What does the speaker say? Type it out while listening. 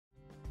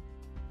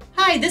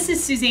Hi, this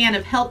is Suzanne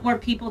of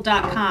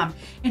helpmorepeople.com,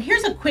 and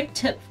here's a quick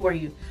tip for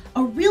you.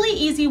 A really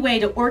easy way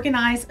to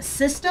organize a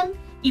system,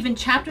 even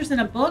chapters in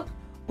a book,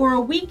 or a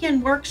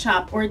weekend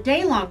workshop or a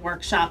day-long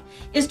workshop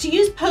is to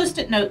use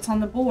Post-it notes on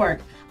the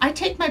board. I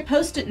take my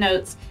Post-it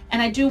notes and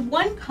I do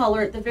one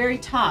color at the very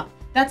top.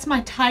 That's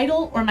my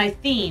title or my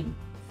theme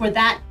for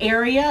that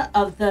area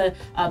of the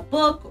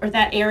book or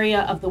that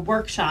area of the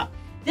workshop.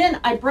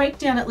 Then I break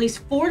down at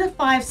least 4 to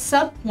 5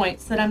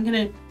 subpoints that I'm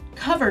going to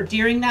cover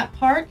during that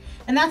part,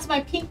 and that's my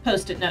pink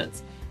Post-it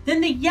notes.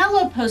 Then the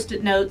yellow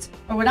Post-it notes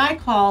are what I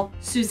call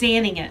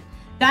Suzanning it.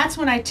 That's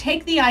when I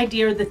take the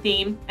idea or the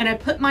theme and I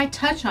put my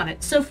touch on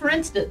it. So for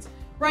instance,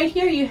 right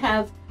here you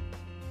have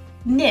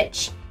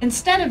niche.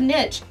 Instead of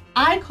niche,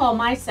 I call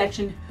my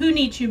section Who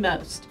Needs You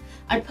Most.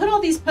 I put all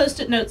these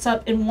Post-it notes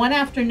up in one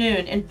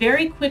afternoon and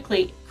very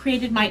quickly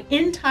created my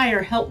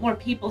entire Help More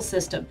People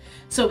system.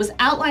 So it was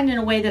outlined in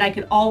a way that I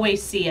could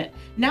always see it.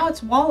 Now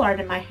it's wall art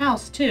in my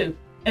house too.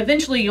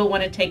 Eventually you'll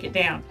want to take it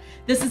down.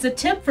 This is a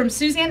tip from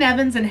Suzanne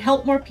Evans and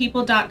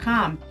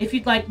helpmorepeople.com. If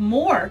you'd like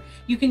more,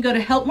 you can go to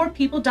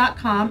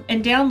helpmorepeople.com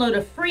and download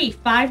a free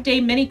 5-day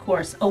mini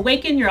course,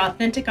 Awaken Your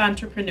Authentic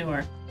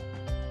Entrepreneur.